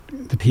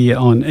here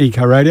on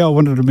Eco Radio. I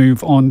wanted to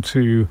move on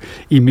to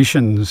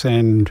emissions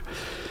and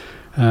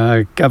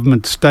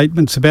government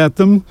statements about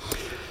them.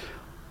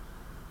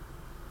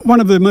 One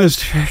of the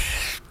most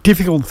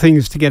difficult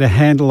things to get a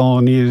handle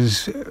on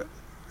is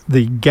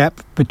the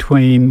gap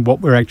between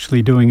what we're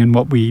actually doing and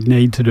what we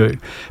need to do.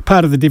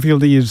 Part of the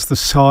difficulty is the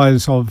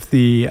size of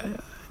the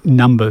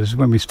numbers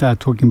when we start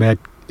talking about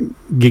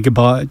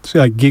gigawatts,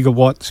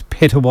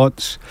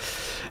 petawatts,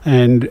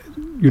 and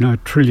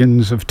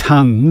trillions of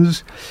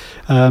tonnes.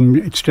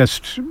 It's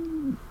just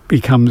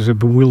becomes a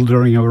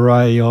bewildering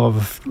array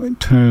of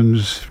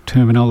terms,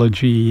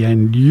 terminology,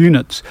 and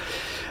units.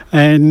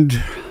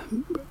 And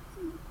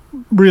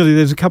really,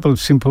 there's a couple of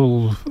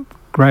simple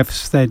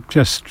graphs that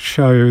just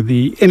show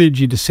the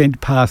energy descent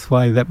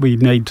pathway that we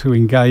need to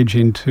engage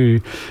in to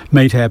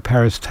meet our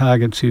Paris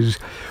targets is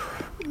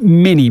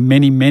many,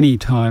 many, many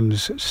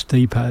times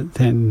steeper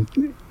than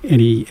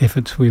any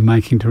efforts we're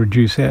making to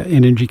reduce our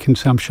energy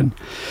consumption.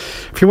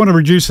 If you want to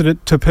reduce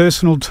it to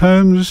personal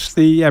terms,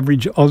 the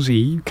average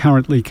Aussie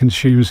currently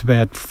consumes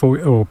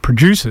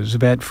produces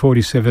about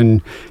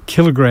 47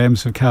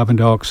 kilograms of carbon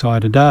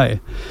dioxide a day.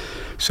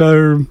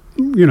 So,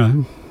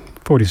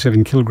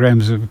 47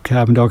 kilograms of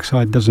carbon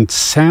dioxide doesn't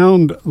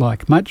sound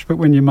like much, but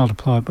when you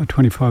multiply it by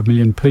 25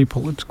 million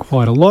people, it's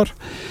quite a lot.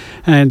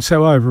 And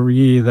so over a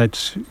year,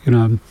 that's,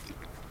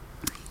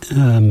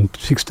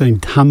 16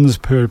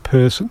 tonnes per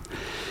person.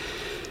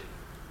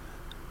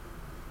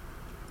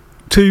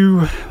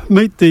 To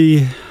meet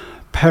the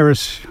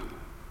Paris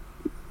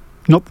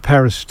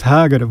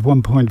target of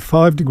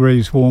 1.5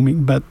 degrees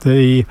warming, but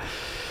the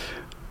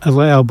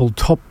allowable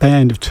top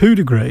band of 2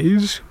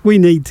 degrees, we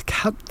need to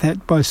cut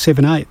that by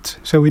 7/8.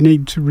 So we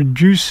need to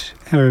reduce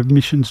our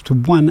emissions to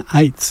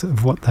 1/8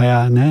 of what they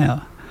are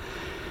now.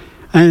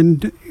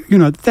 And,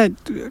 that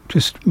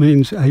just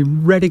means a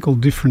radical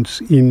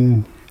difference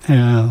in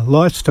our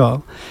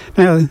lifestyle.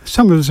 Now,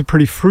 some of us are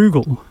pretty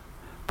frugal,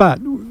 but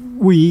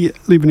we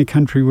live in a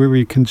country where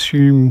we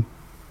consume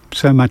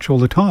so much all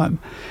the time.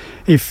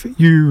 If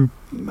you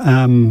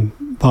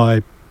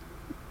buy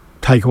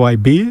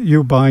takeaway beer,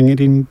 you're buying it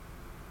in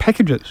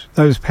packages.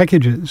 Those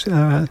packages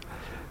are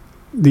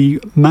the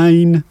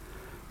main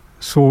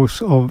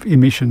source of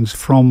emissions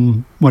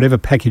from whatever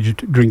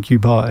packaged drink you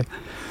buy.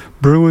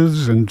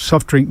 Brewers and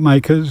soft drink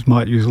makers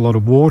might use a lot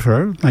of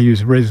water. They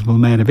use a reasonable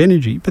amount of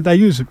energy, but they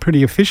use it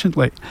pretty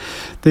efficiently.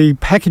 The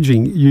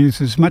packaging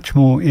uses much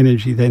more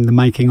energy than the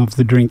making of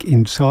the drink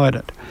inside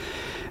it.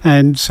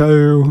 And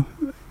so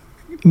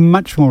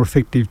much more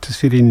effective to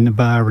sit in a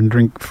bar and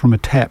drink from a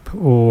tap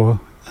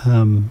or,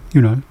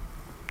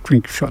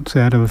 drink shots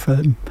out of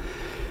a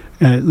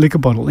liquor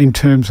bottle in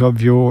terms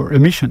of your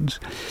emissions.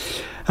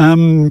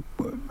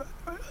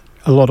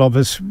 A lot of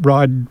us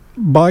ride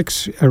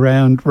bikes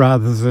around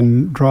rather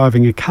than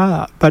driving a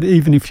car. But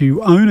even if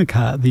you own a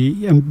car,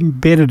 the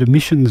embedded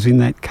emissions in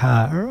that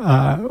car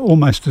are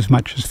almost as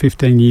much as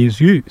 15 years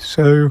use.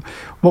 So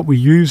what we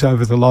use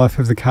over the life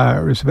of the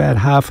car is about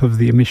half of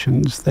the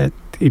emissions that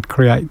it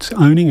creates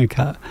owning a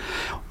car.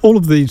 All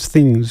of these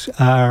things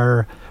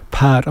are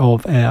part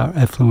of our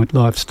affluent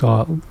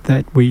lifestyle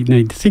that we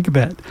need to think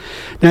about.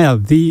 Now,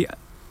 the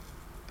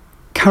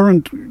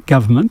current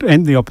government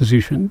and the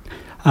opposition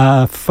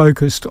are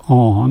focused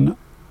on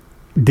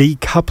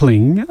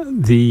decoupling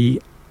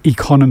the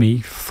economy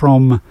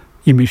from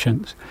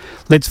emissions.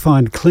 Let's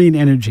find clean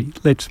energy.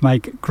 Let's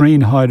make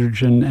green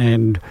hydrogen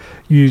and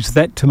use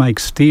that to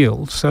make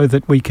steel so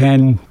that we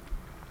can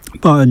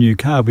buy a new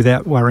car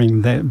without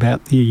worrying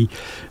about the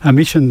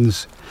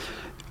emissions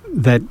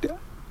that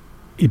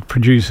it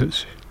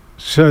produces.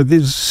 So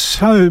there's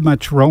so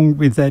much wrong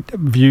with that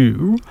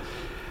view,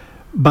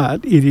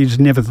 but it is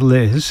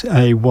nevertheless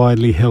a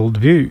widely held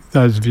view.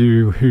 Those of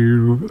you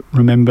who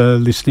remember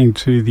listening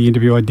to the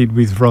interview I did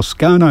with Ross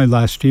Garnaut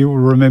last year will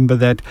remember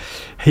that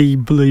he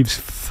believes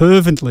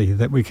fervently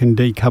that we can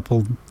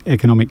decouple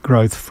economic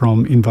growth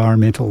from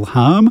environmental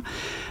harm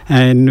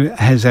and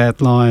has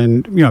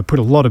outlined, put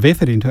a lot of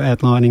effort into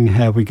outlining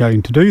how we're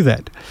going to do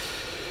that.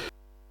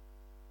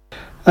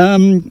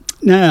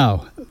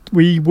 Now,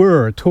 we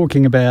were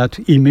talking about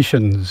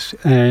emissions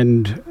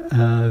and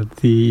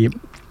the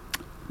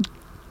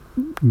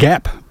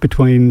gap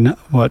between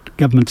what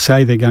governments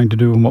say they're going to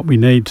do and what we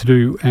need to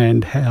do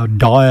and how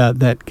dire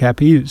that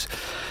gap is.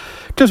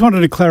 Just wanted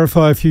to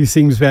clarify a few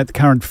things about the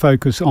current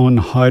focus on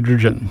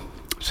hydrogen.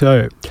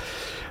 So,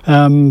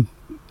 when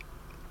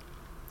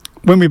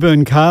we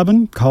burn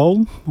carbon,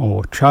 coal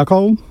or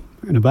charcoal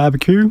in a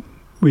barbecue,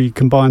 we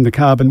combine the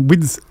carbon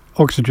with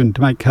oxygen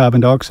to make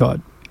carbon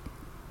dioxide.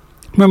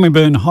 When we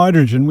burn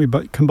hydrogen, we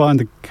combine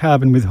the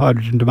carbon with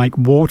hydrogen to make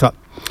water.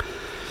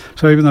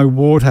 So even though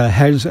water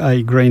has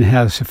a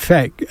greenhouse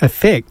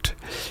effect,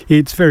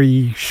 it's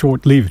very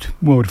short-lived.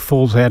 Water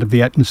falls out of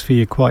the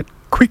atmosphere quite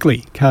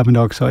quickly. Carbon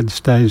dioxide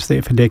stays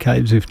there for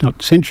decades, if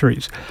not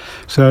centuries.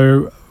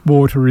 So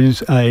water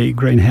is a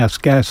greenhouse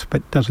gas,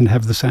 but doesn't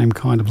have the same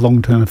kind of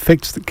long-term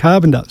effects that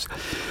carbon does.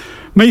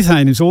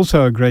 Methane is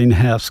also a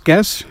greenhouse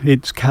gas.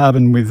 It's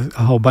carbon with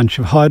a whole bunch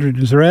of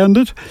hydrogens around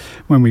it.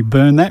 When we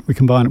burn that, we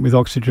combine it with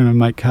oxygen and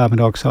make carbon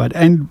dioxide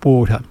and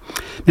water.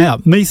 Now,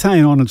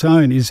 methane on its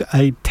own is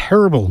a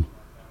terrible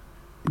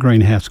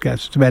greenhouse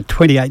gas. It's about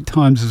 28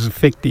 times as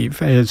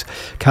effective as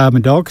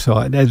carbon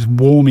dioxide as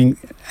warming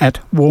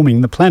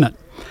the planet.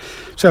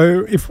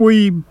 So if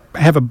we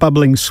have a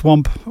bubbling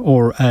swamp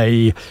or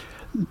a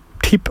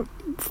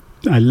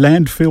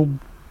landfill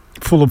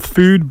full of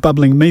food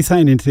bubbling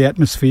methane into the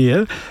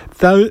atmosphere,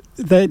 though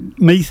that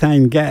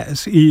methane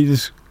gas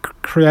is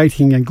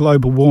creating a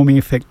global warming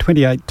effect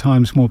 28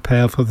 times more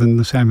powerful than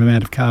the same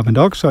amount of carbon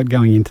dioxide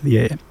going into the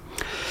air.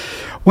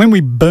 When we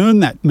burn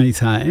that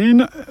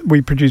methane,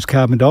 we produce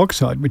carbon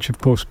dioxide, which of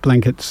course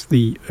blankets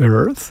the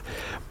earth,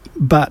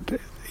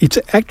 but it's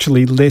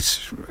actually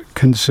less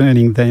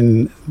concerning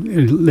than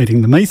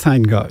letting the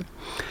methane go.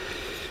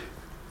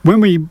 When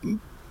we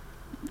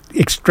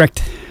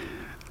extract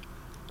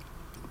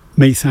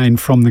methane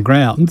from the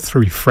ground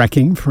through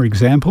fracking, for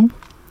example,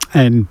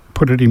 and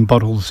put it in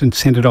bottles and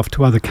send it off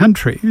to other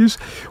countries,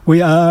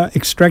 we are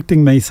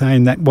extracting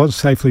methane that was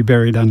safely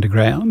buried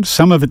underground.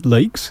 Some of it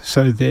leaks,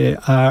 so there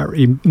are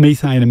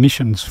methane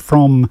emissions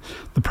from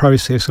the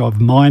process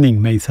of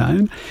mining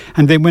methane,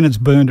 and then when it's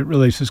burned it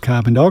releases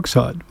carbon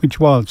dioxide, which,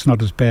 while it's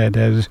not as bad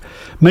as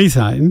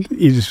methane,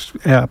 is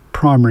our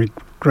primary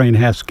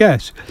greenhouse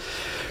gas.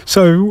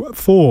 So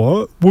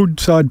for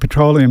Woodside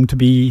Petroleum to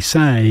be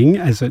saying,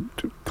 as it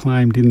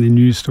claimed in the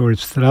news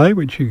stories today,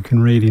 which you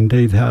can read in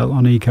detail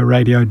on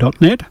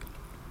ecoradio.net,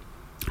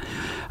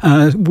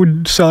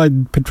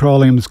 Woodside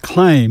Petroleum's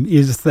claim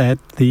is that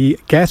the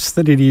gas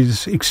that it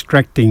is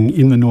extracting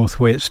in the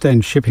northwest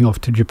and shipping off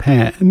to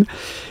Japan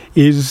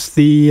is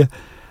the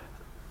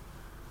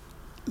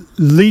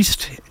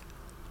least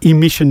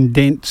emission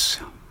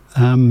dense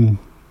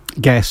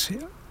gas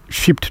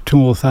shipped to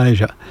North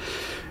Asia.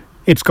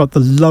 It's got the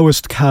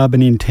lowest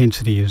carbon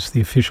intensity, is the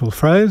official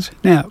phrase.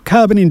 Now,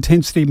 carbon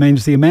intensity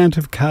means the amount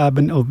of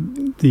carbon, or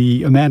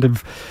the amount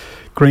of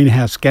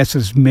greenhouse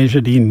gases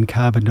measured in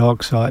carbon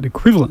dioxide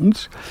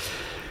equivalents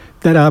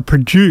that are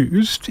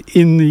produced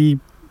in the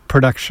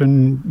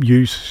production,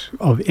 use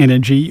of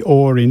energy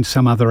or in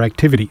some other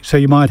activity. So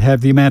you might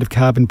have the amount of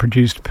carbon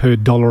produced per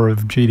dollar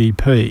of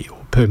GDP, or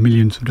per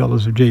millions of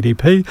dollars of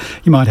GDP.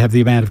 You might have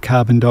the amount of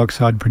carbon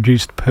dioxide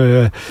produced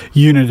per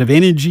unit of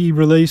energy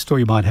released, or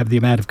you might have the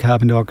amount of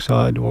carbon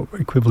dioxide or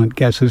equivalent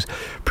gases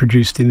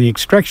produced in the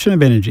extraction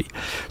of energy.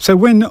 So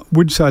when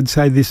Woodside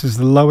say this is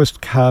the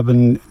lowest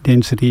carbon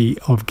density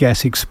of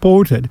gas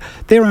exported,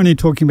 they're only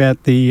talking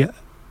about the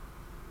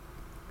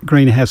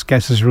greenhouse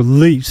gases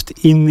released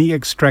in the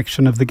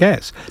extraction of the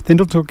gas. They're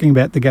not talking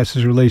about the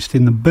gases released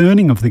in the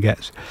burning of the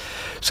gas.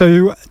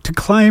 So to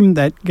claim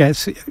that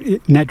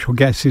natural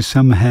gas is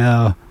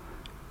somehow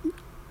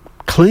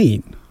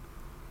clean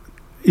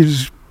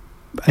is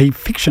a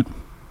fiction.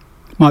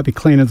 It might be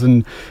cleaner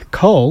than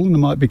coal, and it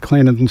might be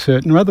cleaner than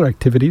certain other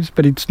activities,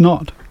 but it's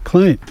not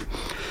clean.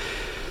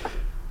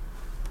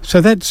 So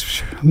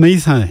that's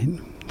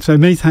methane. So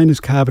methane is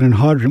carbon and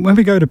hydrogen. When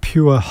we go to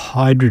pure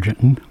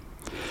hydrogen,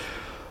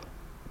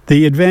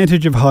 the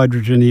advantage of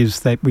hydrogen is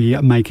that we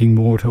are making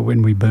water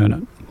when we burn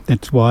it.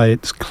 That's why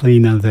it's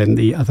cleaner than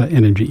the other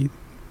energy.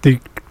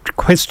 The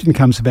question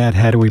comes about,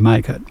 how do we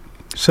make it?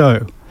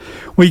 So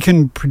we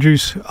can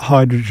produce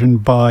hydrogen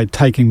by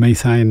taking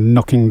methane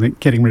and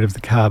getting rid of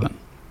the carbon,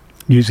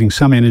 using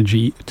some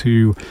energy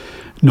to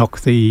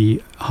knock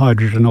the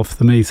hydrogen off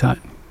the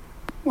methane.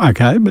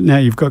 Okay, but now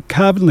you've got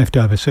carbon left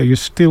over, so you're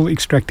still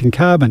extracting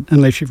carbon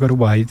unless you've got a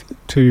way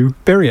to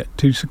bury it,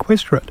 to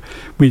sequester it,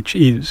 which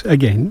is,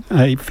 again,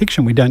 a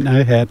fiction. We don't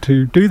know how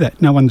to do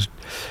that. No one's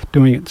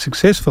doing it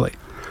successfully.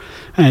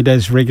 And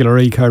as regular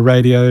Eco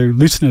Radio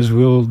listeners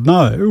will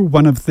know,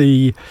 one of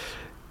the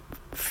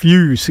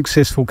few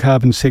successful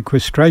carbon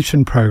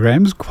sequestration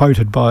programs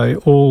quoted by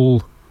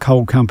all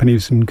coal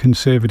companies and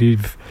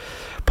conservative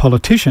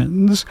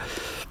politicians,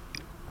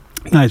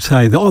 they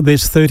say,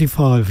 there's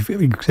 35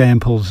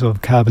 examples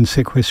of carbon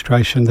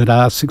sequestration that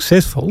are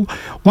successful.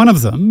 One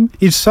of them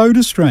is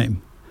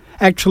SodaStream,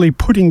 actually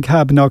putting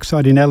carbon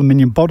dioxide in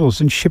aluminium bottles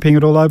and shipping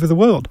it all over the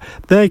world.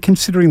 They're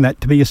considering that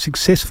to be a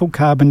successful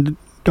carbon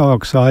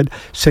dioxide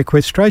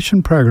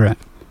sequestration program.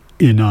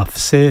 Enough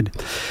said.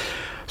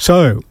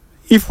 So,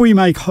 if we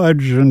make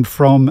hydrogen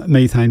from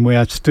methane, we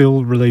are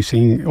still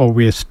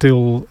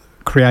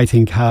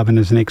creating carbon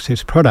as an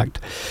excess product.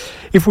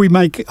 If we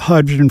make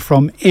hydrogen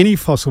from any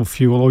fossil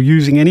fuel or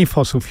using any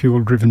fossil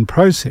fuel driven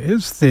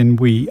process, then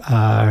we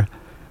have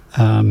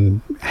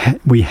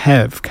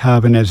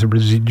carbon as a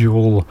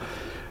residual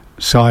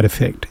side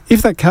effect.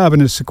 If that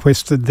carbon is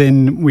sequestered,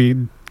 then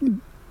we're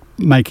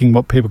making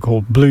what people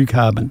call blue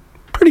carbon.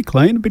 Pretty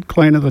clean, a bit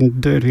cleaner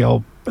than dirty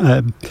old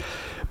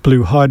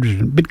blue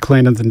hydrogen, a bit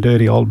cleaner than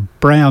dirty old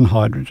brown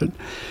hydrogen.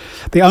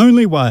 The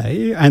only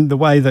way, and the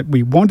way that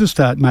we want to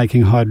start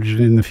making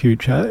hydrogen in the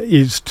future,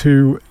 is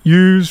to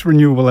use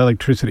renewable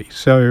electricity.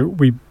 So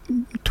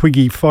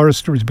Twiggy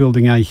Forrester is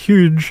building a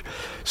huge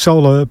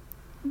solar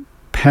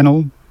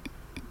panel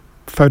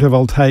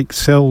photovoltaic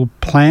cell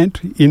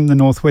plant in the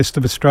northwest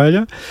of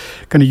Australia.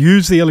 Going to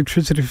use the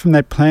electricity from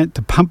that plant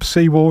to pump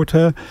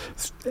seawater,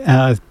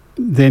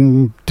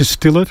 then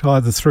distill it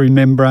either through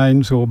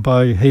membranes or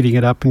by heating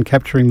it up and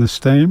capturing the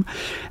steam,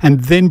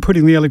 and then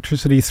putting the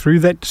electricity through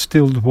that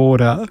distilled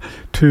water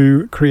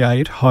to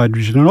create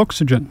hydrogen and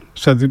oxygen,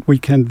 so that we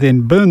can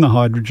then burn the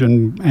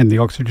hydrogen and the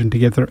oxygen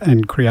together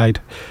and create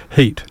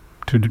heat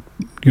to,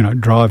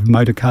 drive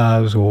motor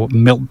cars or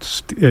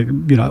melt,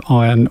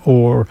 iron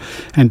ore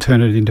and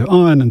turn it into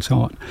iron and so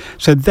on.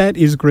 So that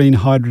is green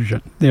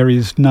hydrogen. There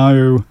is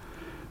no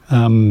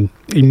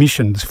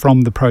emissions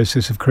from the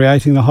process of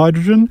creating the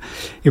hydrogen.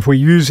 If we're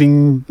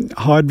using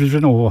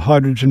hydrogen or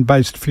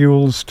hydrogen-based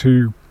fuels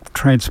to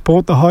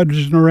transport the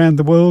hydrogen around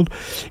the world,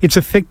 it's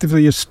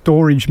effectively a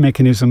storage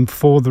mechanism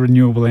for the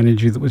renewable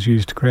energy that was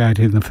used to create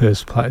it in the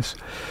first place.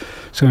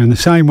 So in the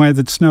same way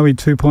that Snowy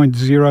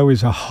 2.0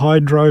 is a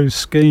hydro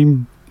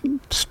scheme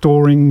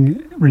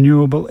storing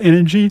renewable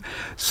energy,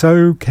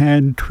 so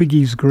can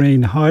Twiggy's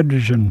green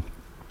hydrogen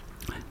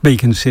be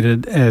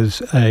considered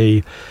as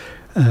a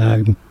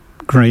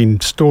green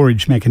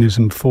storage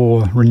mechanism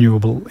for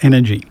renewable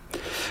energy.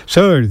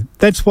 So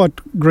that's what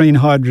green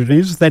hydrogen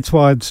is. That's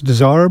why it's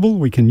desirable.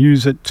 We can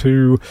use it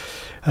to,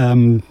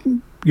 to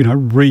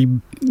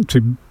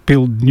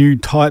build new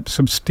types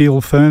of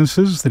steel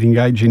furnaces that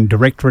engage in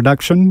direct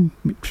reduction,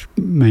 which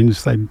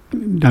means they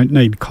don't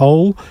need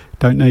coal,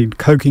 don't need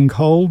coking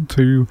coal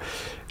to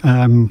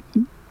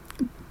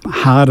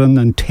harden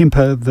and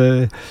temper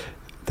the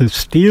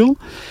steel.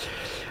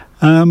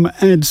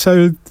 And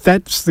so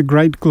that's the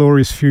great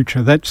glorious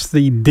future. That's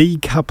the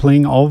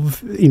decoupling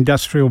of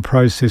industrial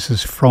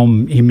processes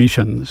from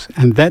emissions.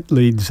 And that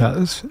leads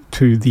us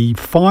to the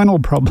final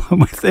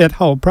problem with that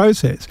whole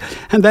process.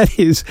 And that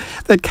is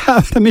that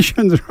carbon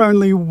emissions are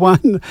only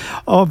one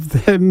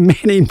of the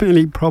many,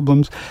 many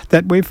problems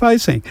that we're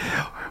facing.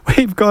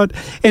 We've got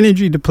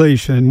energy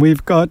depletion.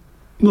 We've got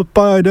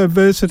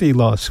biodiversity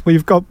loss.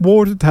 We've got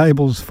water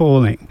tables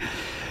falling.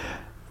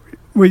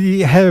 We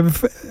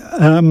have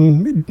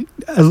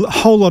a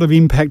whole lot of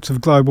impacts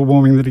of global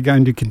warming that are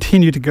going to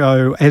continue to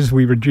go as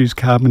we reduce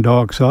carbon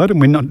dioxide,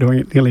 and we're not doing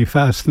it nearly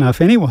fast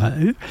enough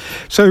anyway.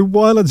 So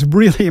while it's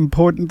really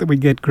important that we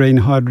get green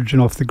hydrogen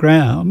off the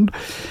ground,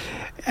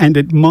 and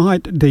it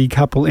might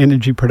decouple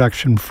energy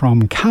production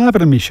from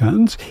carbon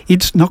emissions,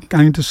 it's not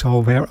going to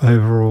solve our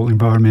overall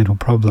environmental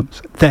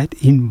problems. That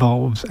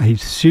involves a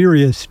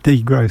serious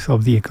degrowth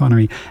of the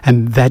economy,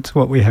 and that's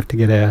what we have to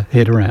get our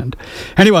head around. Anyway,